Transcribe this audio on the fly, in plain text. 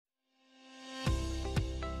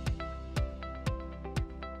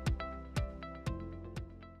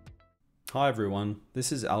Hi everyone,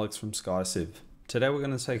 this is Alex from SkyCiv. Today we're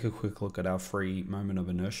going to take a quick look at our free Moment of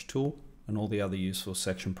Inertia tool and all the other useful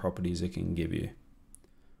section properties it can give you.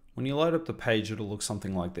 When you load up the page, it'll look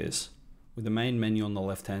something like this, with the main menu on the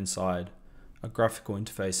left hand side, a graphical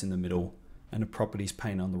interface in the middle, and a properties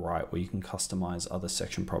pane on the right where you can customize other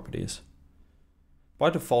section properties.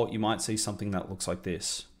 By default, you might see something that looks like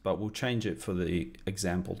this, but we'll change it for the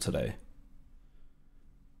example today.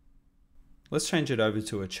 Let's change it over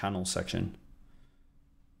to a channel section.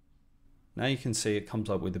 Now you can see it comes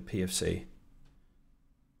up with a PFC.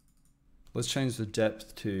 Let's change the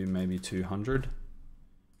depth to maybe 200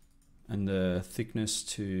 and the thickness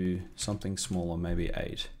to something smaller, maybe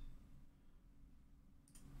 8.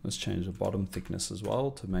 Let's change the bottom thickness as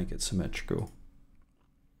well to make it symmetrical.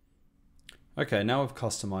 Okay, now we've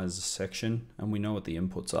customized the section and we know what the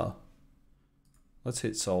inputs are. Let's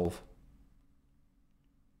hit solve.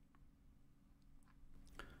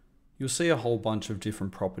 You'll see a whole bunch of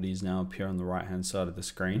different properties now appear on the right hand side of the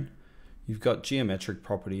screen. You've got geometric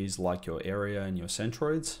properties like your area and your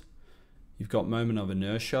centroids. You've got moment of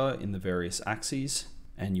inertia in the various axes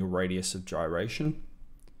and your radius of gyration.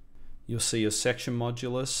 You'll see your section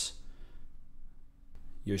modulus,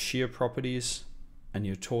 your shear properties, and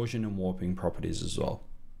your torsion and warping properties as well.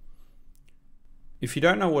 If you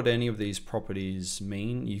don't know what any of these properties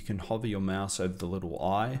mean, you can hover your mouse over the little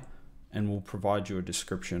eye and we'll provide you a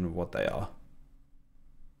description of what they are.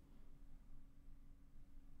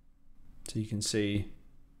 So you can see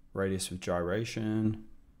radius of gyration,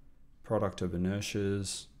 product of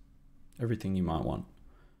inertias, everything you might want.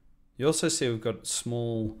 You also see we've got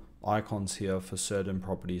small icons here for certain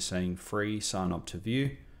properties saying free, sign up to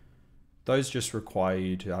view. Those just require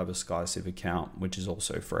you to have a SkyCiv account, which is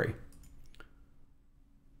also free.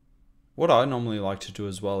 What I normally like to do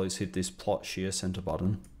as well is hit this plot shear center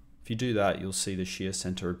button. If you do that, you'll see the shear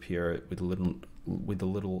center appear with a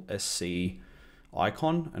little SC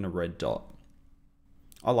icon and a red dot.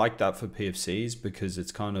 I like that for PFCs because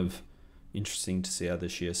it's kind of interesting to see how the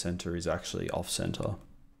shear center is actually off center.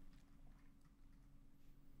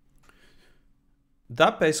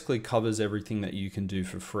 That basically covers everything that you can do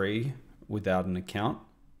for free without an account.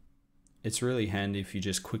 It's really handy if you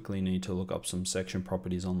just quickly need to look up some section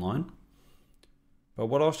properties online. But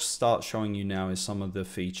what I'll start showing you now is some of the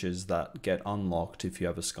features that get unlocked if you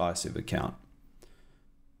have a SkyCiv account.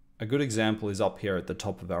 A good example is up here at the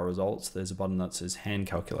top of our results. There's a button that says hand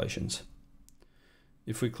calculations.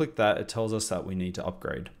 If we click that, it tells us that we need to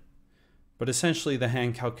upgrade. But essentially the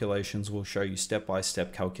hand calculations will show you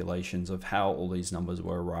step-by-step calculations of how all these numbers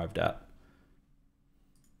were arrived at.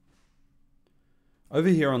 Over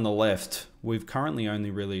here on the left, we've currently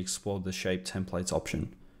only really explored the shape templates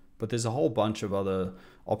option. But there's a whole bunch of other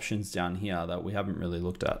options down here that we haven't really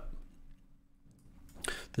looked at.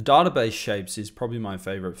 The database shapes is probably my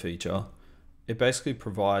favorite feature. It basically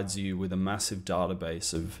provides you with a massive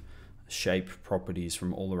database of shape properties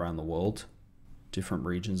from all around the world, different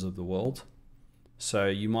regions of the world. So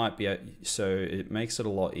it makes it a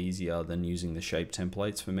lot easier than using the shape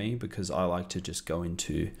templates for me, because I like to just go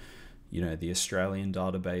into, the Australian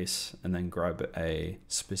database and then grab a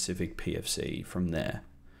specific PFC from there,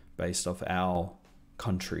 based off our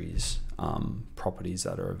country's properties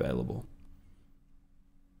that are available.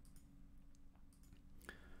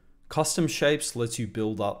 Custom shapes lets you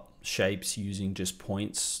build up shapes using just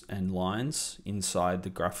points and lines inside the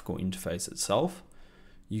graphical interface itself.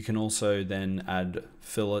 You can also then add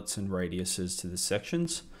fillets and radiuses to the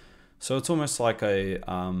sections. So it's almost like a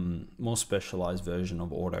more specialized version of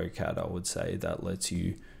AutoCAD, I would say, that lets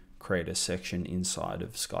you create a section inside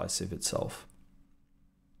of SkyCiv itself.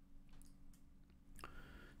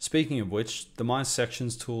 Speaking of which, the My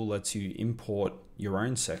Sections tool lets you import your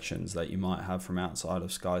own sections that you might have from outside of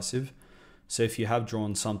SkyCiv. So if you have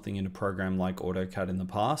drawn something in a program like AutoCAD in the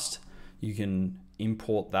past, you can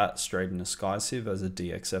import that straight into SkyCiv as a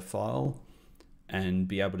DXF file and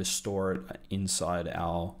be able to store it inside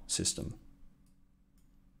our system.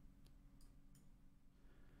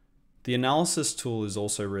 The analysis tool is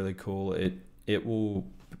also really cool. It will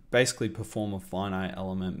basically perform a finite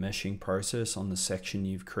element meshing process on the section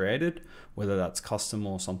you've created, whether that's custom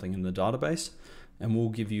or something in the database, and will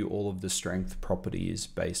give you all of the strength properties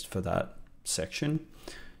based for that section.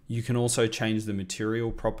 You can also change the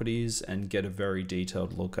material properties and get a very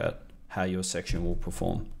detailed look at how your section will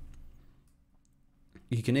perform.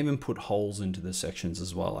 You can even put holes into the sections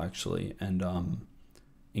as well, actually, and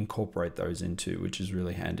incorporate those into, which is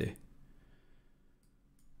really handy.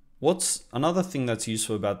 What's another thing that's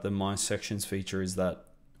useful about the My Sections feature is that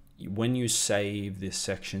when you save the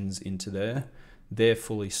sections into there, they're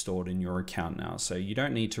fully stored in your account now. So you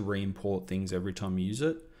don't need to re-import things every time you use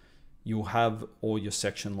it. You'll have all your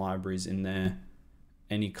section libraries in there,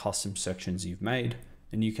 any custom sections you've made,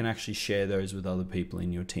 and you can actually share those with other people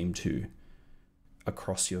in your team too,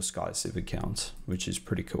 across your SkyCiv accounts, which is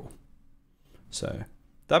pretty cool. So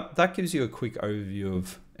that gives you a quick overview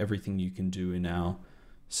of everything you can do in our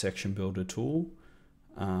section builder tool.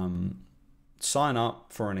 Sign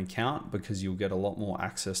up for an account because you'll get a lot more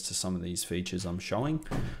access to some of these features I'm showing,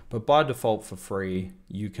 but by default for free,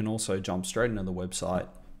 you can also jump straight into the website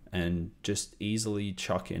and just easily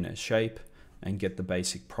chuck in a shape and get the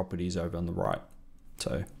basic properties over on the right.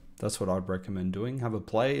 So that's what I'd recommend doing. Have a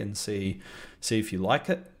play and see if you like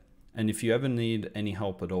it. And if you ever need any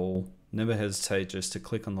help at all, never hesitate just to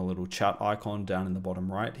click on the little chat icon down in the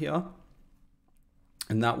bottom right here.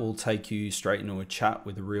 And that will take you straight into a chat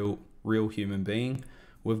with a real human being.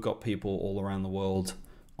 We've got people all around the world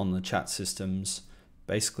on the chat systems,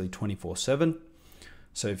 basically 24/7.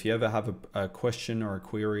 So if you ever have a question or a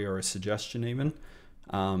query or a suggestion even,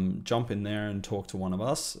 jump in there and talk to one of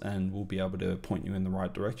us and we'll be able to point you in the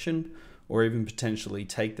right direction, or even potentially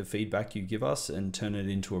take the feedback you give us and turn it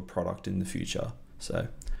into a product in the future. So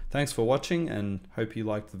thanks for watching and hope you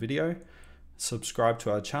liked the video. Subscribe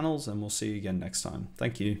to our channels and we'll see you again next time.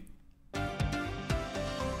 Thank you.